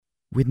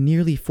With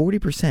nearly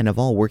 40% of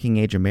all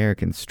working-age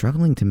Americans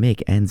struggling to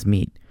make ends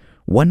meet,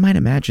 one might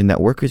imagine that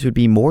workers would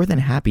be more than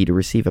happy to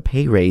receive a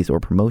pay raise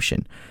or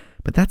promotion,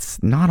 but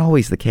that's not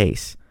always the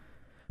case.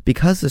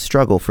 Because the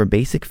struggle for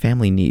basic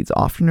family needs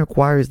often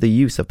requires the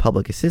use of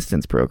public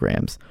assistance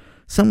programs,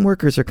 some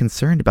workers are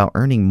concerned about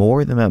earning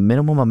more than the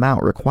minimum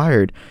amount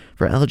required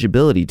for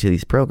eligibility to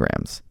these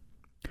programs.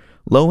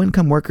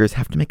 Low-income workers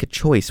have to make a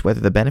choice whether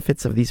the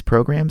benefits of these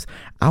programs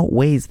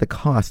outweighs the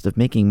cost of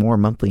making more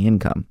monthly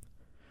income.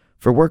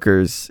 For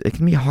workers, it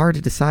can be hard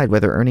to decide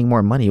whether earning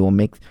more money will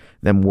make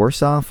them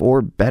worse off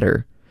or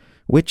better,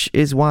 which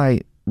is why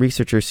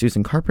researcher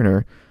Susan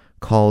Carpenter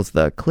calls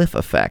the cliff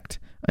effect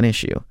an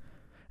issue.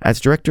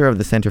 As director of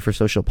the Center for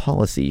Social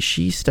Policy,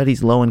 she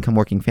studies low-income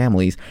working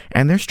families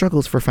and their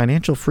struggles for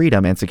financial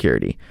freedom and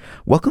security.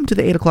 Welcome to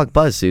the 8 o'clock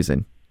Buzz,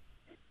 Susan.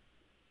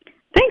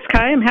 Thanks,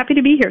 Kai. I'm happy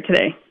to be here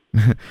today.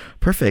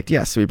 Perfect.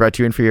 Yes, we brought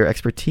you in for your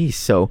expertise.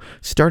 So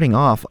starting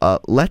off,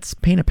 let's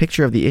paint a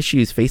picture of the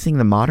issues facing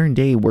the modern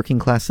day working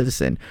class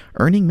citizen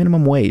earning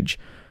minimum wage.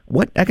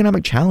 What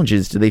economic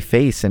challenges do they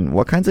face and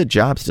what kinds of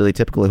jobs do they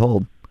typically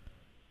hold?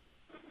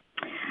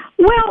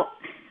 Well,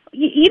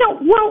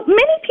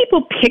 many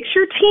people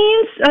picture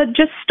teens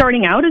just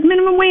starting out as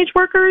minimum wage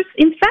workers.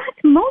 In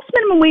fact, most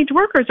minimum wage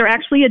workers are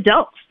actually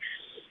adults,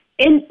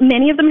 and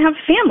many of them have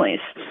families.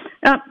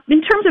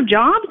 In terms of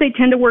jobs, they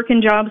tend to work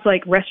in jobs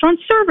like restaurant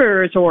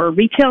servers or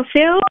retail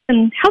sales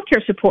and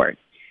healthcare support.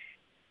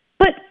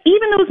 But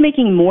even those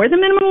making more than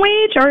minimum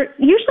wage are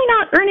usually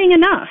not earning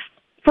enough.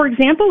 For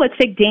example, let's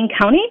take Dane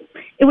County.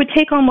 It would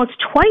take almost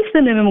twice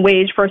the minimum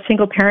wage for a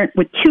single parent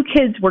with 2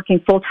 kids working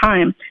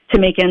full-time to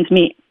make ends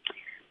meet.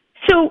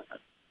 So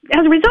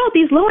as a result,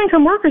 these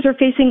low-income workers are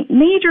facing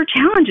major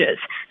challenges.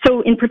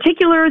 So in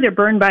particular, they're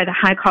burdened by the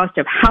high cost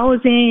of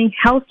housing,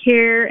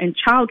 healthcare, and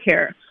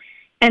childcare.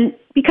 And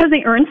because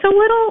they earn so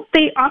little,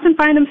 they often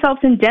find themselves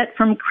in debt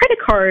from credit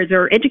cards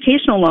or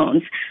educational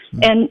loans.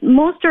 And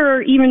most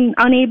are even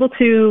unable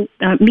to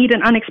meet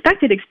an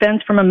unexpected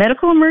expense from a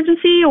medical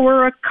emergency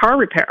or a car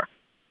repair.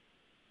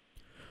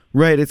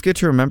 Right. It's good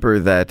to remember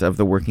that of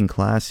the working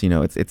class,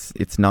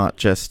 it's not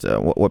just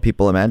what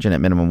people imagine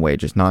at minimum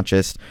wage. It's not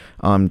just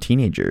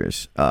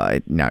teenagers.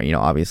 Now,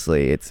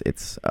 obviously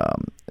it's a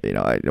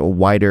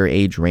wider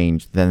age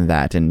range than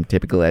that. And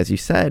typically, as you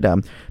said,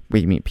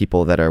 we meet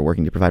people that are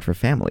working to provide for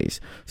families.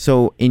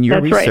 So in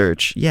your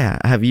research,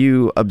 have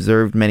you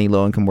observed many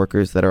low-income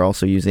workers that are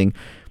also using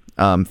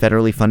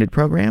federally funded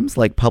programs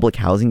like public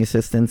housing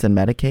assistance and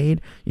Medicaid?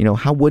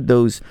 How would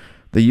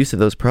the use of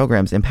those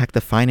programs impact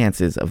the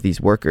finances of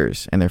these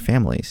workers and their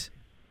families?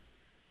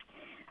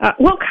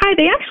 Well, Kai,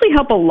 they actually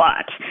help a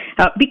lot.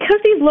 Because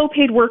these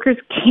low-paid workers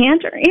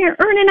can't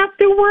earn enough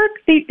to work,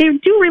 they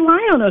do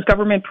rely on those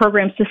government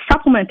programs to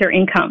supplement their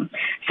income.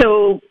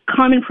 So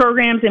common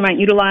programs they might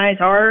utilize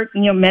are,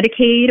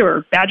 Medicaid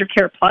or Badger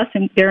Care Plus,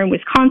 and they're in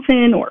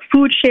Wisconsin, or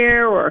Food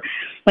Share, or,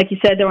 like you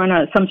said, they're on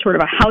some sort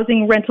of a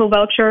housing rental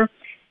voucher.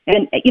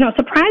 And,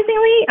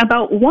 surprisingly,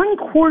 about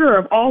 1/4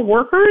 of all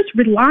workers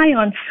rely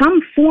on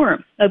some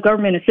form of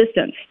government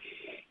assistance.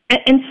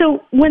 And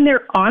so when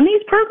they're on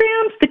these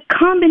programs, the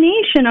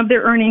combination of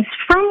their earnings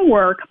from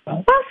work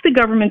plus the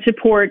government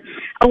support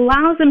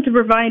allows them to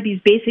provide these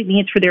basic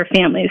needs for their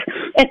families.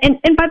 And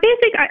by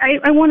basic,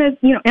 I want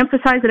to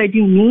emphasize that I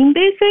do mean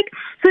basic.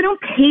 So they don't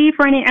pay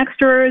for any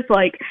extras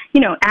like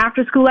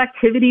after-school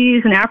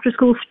activities and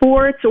after-school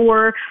sports,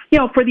 or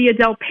for the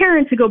adult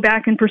parent to go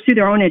back and pursue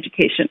their own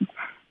education.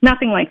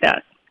 Nothing like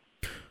that.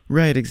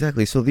 Right,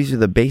 exactly. So these are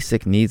the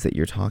basic needs that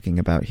you're talking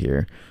about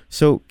here.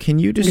 So can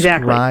you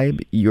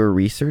describe your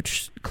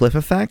research cliff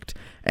effect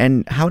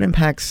and how it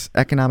impacts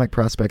economic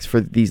prospects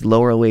for these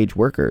lower wage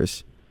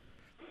workers?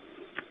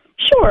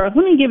 Sure.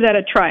 Let me give that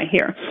a try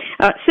here.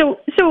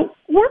 So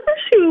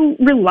workers who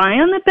rely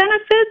on the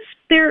benefits,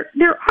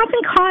 they're often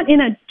caught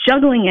in a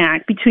juggling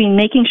act between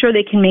making sure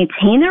they can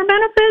maintain their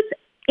benefits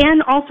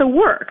and also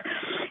work.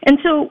 And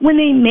so when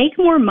they make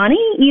more money,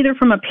 either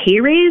from a pay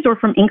raise or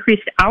from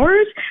increased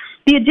hours,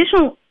 the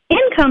additional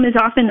income is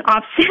often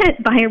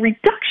offset by a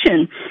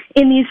reduction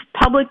in these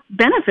public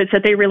benefits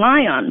that they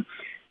rely on.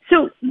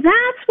 So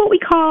that's what we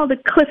call the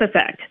cliff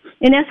effect.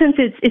 In essence,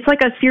 it's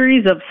like a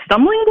series of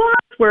stumbling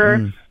blocks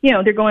where,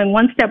 they're going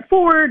one step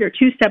forward or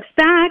 2 steps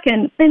back,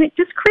 and it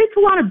just creates a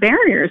lot of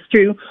barriers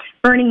to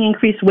earning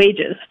increased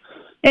wages.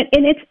 And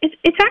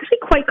it's actually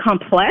quite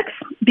complex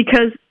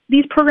because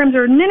these programs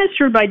are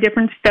administered by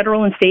different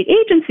federal and state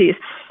agencies,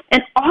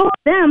 and all of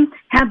them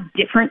have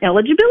different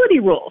eligibility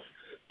rules.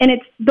 And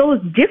it's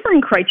those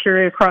different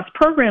criteria across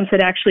programs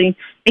that actually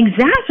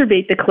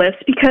exacerbate the cliffs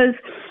because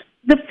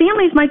the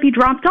families might be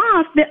dropped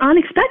off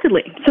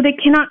unexpectedly, so they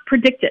cannot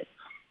predict it.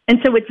 And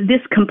so it's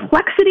this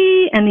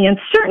complexity and the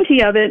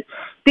uncertainty of it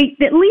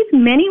that leads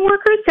many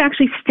workers to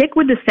actually stick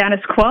with the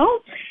status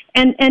quo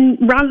and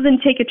rather than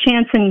take a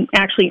chance and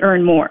actually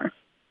earn more.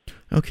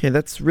 Okay,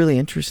 that's really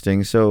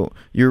interesting. So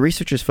your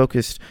research is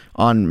focused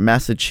on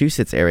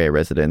Massachusetts area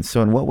residents.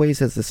 So in what ways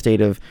has the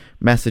state of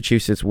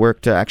Massachusetts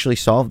worked to actually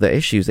solve the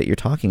issues that you're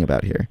talking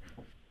about here?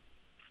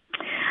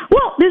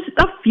 Well, there's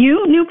a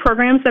few new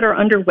programs that are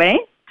underway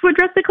to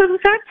address the cliff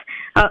effect.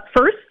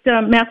 First,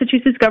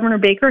 Massachusetts Governor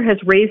Baker has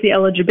raised the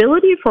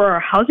eligibility for our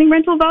housing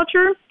rental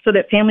voucher so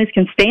that families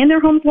can stay in their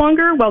homes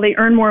longer while they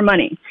earn more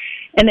money.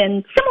 And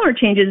then similar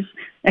changes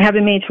have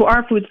been made to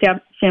our food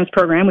stamps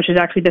program, which is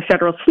actually the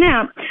federal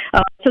SNAP,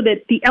 so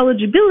that the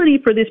eligibility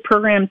for this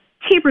program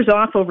tapers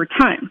off over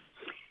time.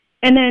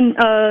 And then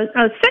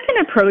a second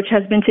approach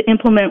has been to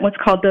implement what's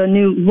called the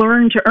new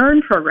Learn to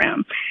Earn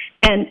program.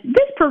 And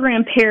this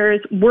program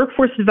pairs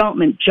workforce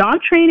development job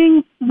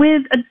training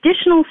with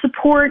additional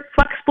support,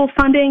 flexible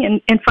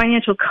funding, and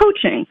financial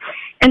coaching.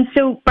 And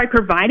so by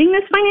providing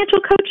this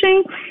financial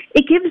coaching,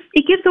 it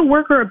gives the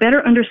worker a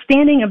better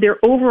understanding of their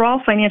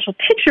overall financial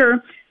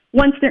picture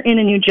once they're in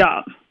a new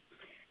job.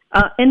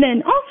 And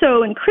then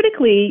also, and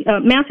critically,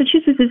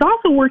 Massachusetts is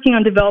also working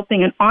on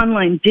developing an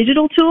online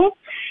digital tool.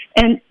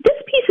 And this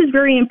piece is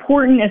very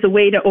important as a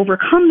way to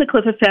overcome the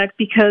cliff effect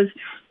because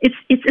it's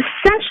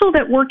essential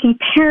that working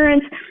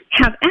parents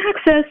have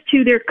access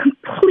to their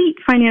complete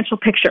financial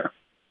picture.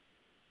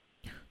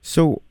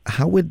 So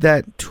how would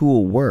that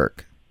tool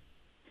work?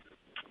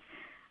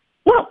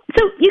 Well,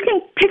 so you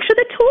can picture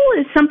the tool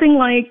as something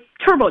like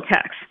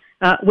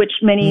TurboTax, which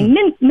many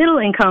middle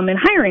income and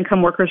higher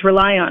income workers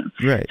rely on.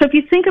 Right. So if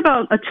you think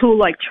about a tool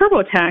like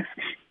TurboTax,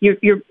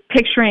 you're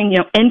picturing,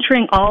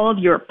 entering all of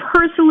your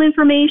personal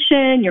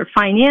information, your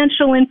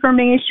financial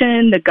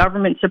information, the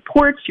government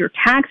supports your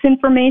tax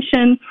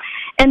information,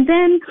 and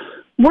then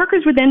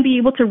workers would then be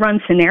able to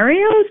run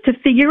scenarios to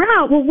figure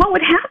out, well, what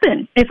would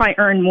happen if I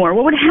earned more?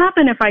 What would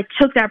happen if I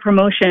took that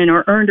promotion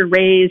or earned a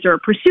raise or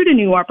pursued a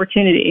new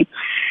opportunity?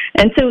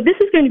 And so this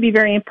is going to be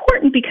very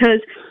important because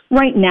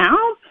right now,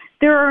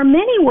 there are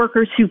many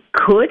workers who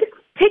could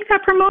take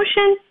that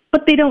promotion,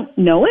 but they don't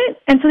know it,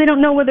 and so they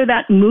don't know whether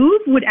that move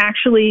would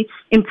actually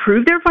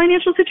improve their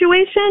financial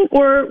situation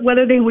or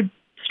whether they would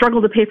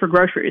struggle to pay for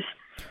groceries.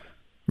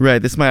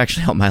 Right, this might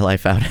actually help my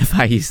life out if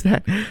I use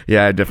that.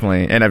 Yeah, I've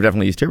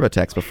definitely used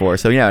TurboTax before,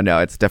 so yeah, no,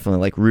 it's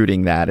definitely like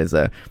rooting that as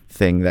a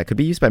thing that could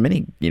be used by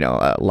many,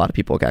 a lot of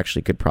people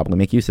actually could probably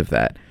make use of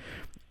that.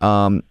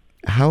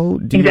 How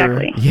do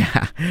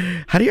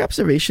your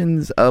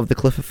observations of the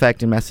cliff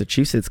effect in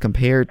Massachusetts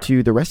compare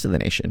to the rest of the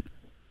nation?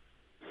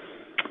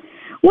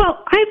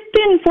 Well, I've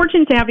been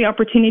fortunate to have the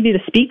opportunity to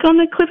speak on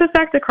the cliff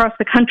effect across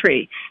the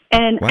country,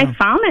 and I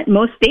found that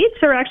most states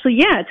are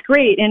actually, it's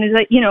great, and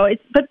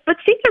but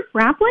states are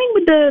grappling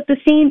with the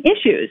same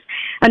issues.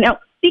 Now,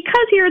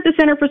 because here at the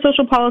Center for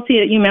Social Policy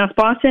at UMass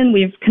Boston,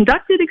 we've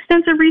conducted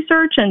extensive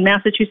research, and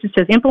Massachusetts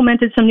has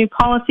implemented some new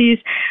policies.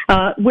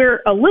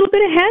 We're a little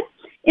bit ahead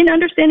in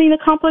understanding the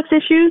complex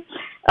issues,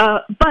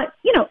 but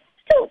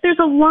still,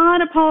 there's a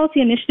lot of policy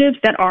initiatives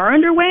that are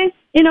underway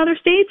in other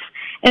states.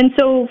 And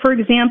so, for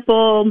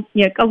example,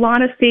 a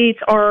lot of states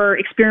are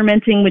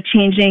experimenting with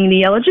changing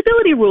the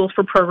eligibility rules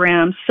for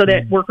programs so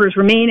that workers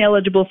remain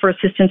eligible for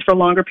assistance for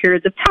longer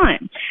periods of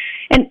time.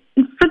 And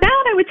for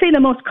that, I would say the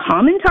most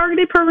common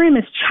targeted program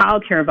is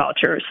child care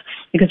vouchers,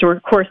 because,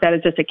 of course, that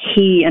is just a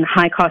key and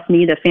high-cost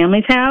need that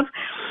families have.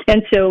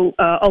 And so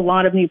a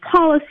lot of new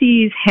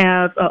policies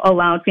have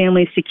allowed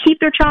families to keep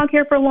their child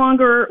care for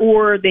longer,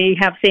 or they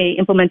have, say,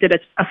 implemented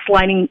a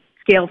sliding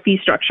scale fee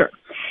structure.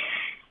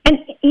 And,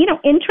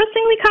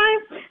 interestingly, Kai,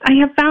 I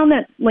have found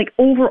that,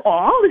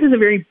 overall, this is a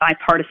very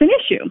bipartisan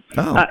issue.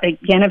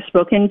 Again, I've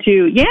spoken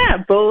to,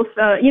 both,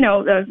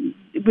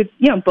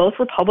 both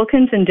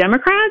Republicans and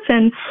Democrats,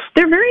 and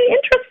they're very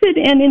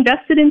interested and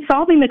invested in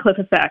solving the cliff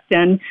effect.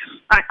 And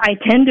I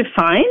tend to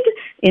find,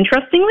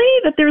 interestingly,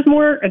 that there's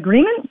more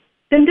agreement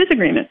than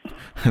disagreement.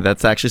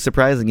 That's actually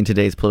surprising in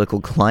today's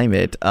political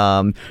climate.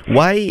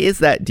 Why is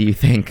that, do you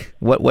think?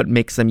 What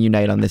makes them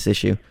unite on this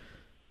issue?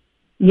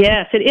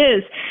 Yes, it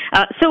is.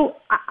 So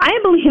I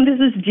believe this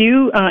is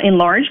due in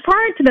large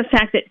part to the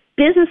fact that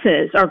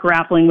businesses are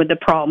grappling with the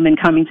problem and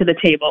coming to the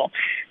table.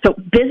 So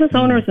business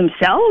owners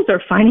themselves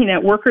are finding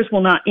that workers will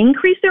not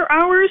increase their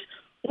hours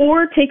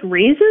or take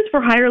raises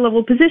for higher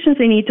level positions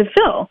they need to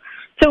fill.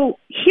 So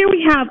here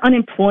we have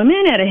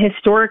unemployment at a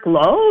historic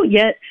low,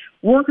 yet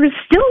workers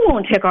still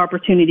won't take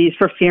opportunities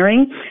for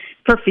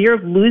fear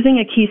of losing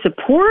a key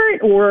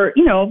support or,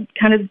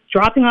 kind of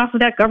dropping off of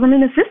that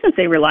government assistance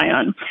they rely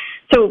on.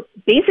 So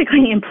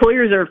basically,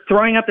 employers are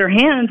throwing up their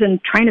hands and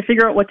trying to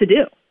figure out what to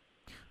do.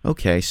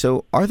 Okay,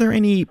 so are there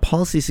any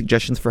policy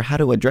suggestions for how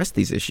to address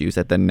these issues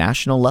at the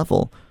national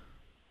level?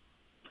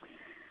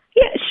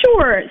 Yeah,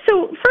 sure.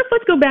 So first,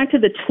 let's go back to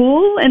the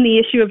tool and the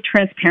issue of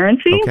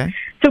transparency. Okay.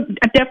 So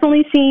I've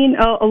definitely seen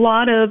a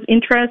lot of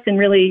interest and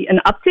really an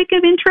uptick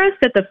of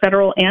interest at the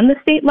federal and the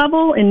state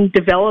level in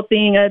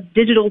developing a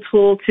digital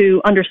tool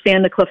to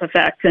understand the cliff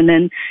effect and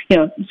then,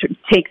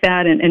 take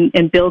that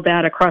and build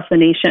that across the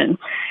nation.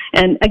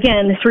 And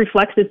again, this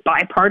reflects this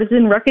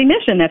bipartisan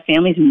recognition that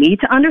families need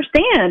to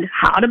understand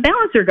how to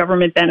balance their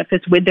government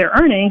benefits with their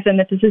earnings and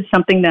that this is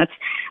something that's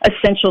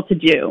essential to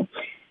do.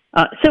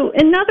 So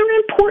another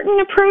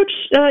important approach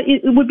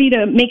would be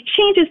to make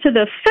changes to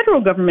the federal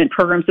government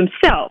programs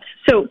themselves.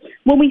 So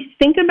when we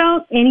think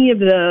about any of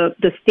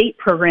the state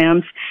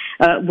programs,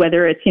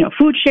 whether it's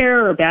Food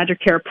Share or Badger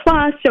Care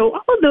Plus, so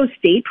all of those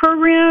state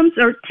programs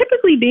are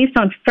typically based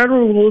on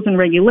federal rules and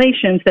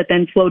regulations that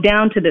then flow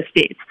down to the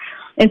states.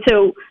 And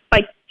so by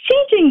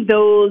changing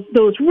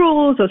those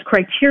rules, those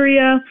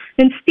criteria,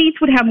 then states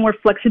would have more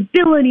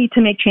flexibility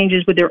to make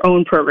changes with their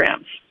own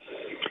programs.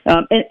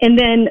 And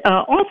then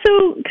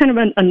also kind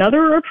of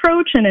another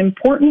approach, an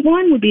important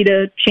one, would be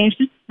to change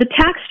the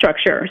tax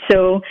structure.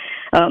 So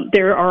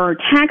there are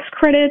tax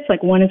credits,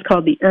 like one is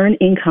called the Earned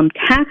Income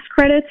Tax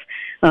Credits,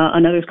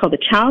 another is called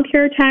the Child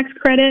Care Tax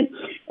Credit,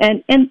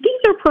 and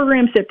these are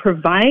programs that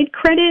provide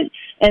credit,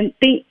 and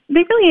they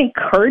really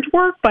encourage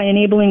work by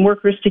enabling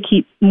workers to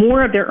keep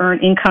more of their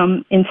earned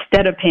income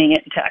instead of paying it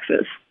in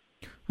taxes.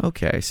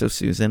 Okay, so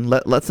Susan,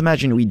 let's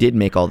imagine we did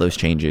make all those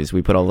changes.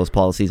 We put all those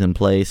policies in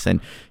place,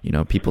 and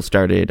people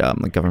started,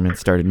 the government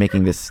started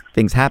making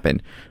things happen.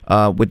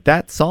 Would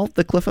that solve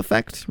the cliff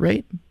effect,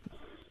 right?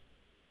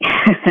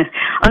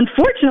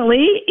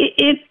 Unfortunately,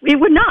 it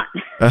would not.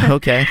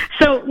 Okay.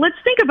 So let's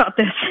think about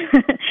this.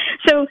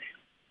 So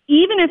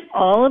even if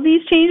all of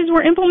these changes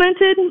were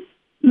implemented,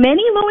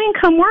 many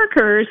low-income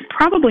workers,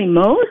 probably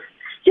most,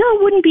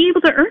 still wouldn't be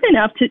able to earn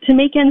enough to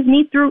make ends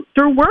meet through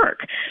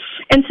work.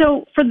 And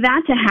so for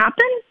that to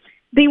happen,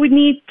 they would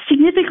need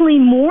significantly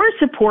more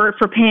support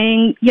for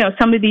paying,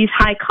 some of these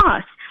high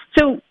costs.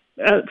 So,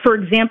 for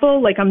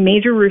example, like a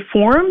major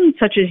reform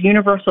such as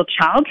universal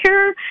child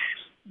care,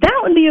 that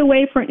would be a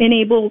way for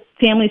enable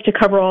families to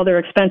cover all their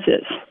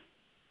expenses.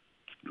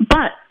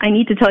 But I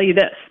need to tell you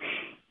this.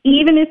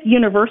 Even if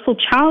universal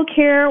child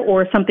care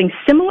or something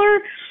similar,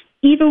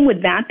 even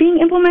with that being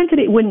implemented,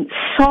 it wouldn't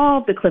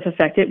solve the cliff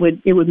effect. It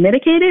would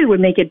mitigate it. It would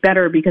make it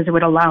better because it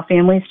would allow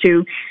families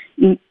to,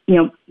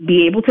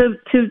 be able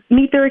to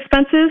meet their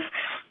expenses.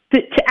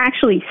 But to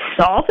actually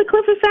solve the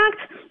cliff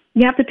effect,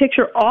 you have to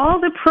picture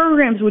all the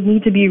programs would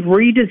need to be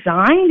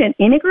redesigned and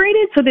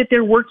integrated so that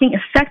they're working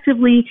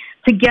effectively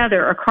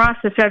together across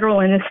the federal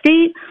and the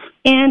state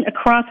and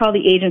across all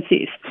the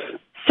agencies.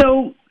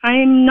 So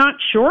I'm not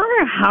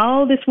sure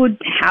how this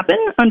would happen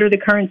under the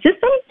current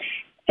system,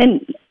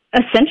 and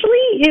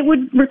essentially it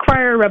would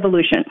require a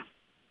revolution.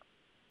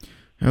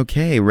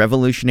 Okay,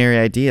 revolutionary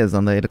ideas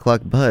on the 8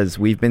 o'clock buzz.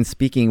 We've been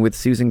speaking with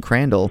Susan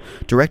Crandall,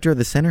 Director of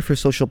the Center for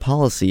Social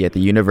Policy at the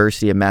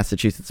University of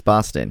Massachusetts,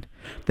 Boston.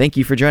 Thank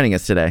you for joining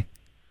us today.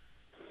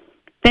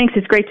 Thanks.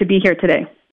 It's great to be here today.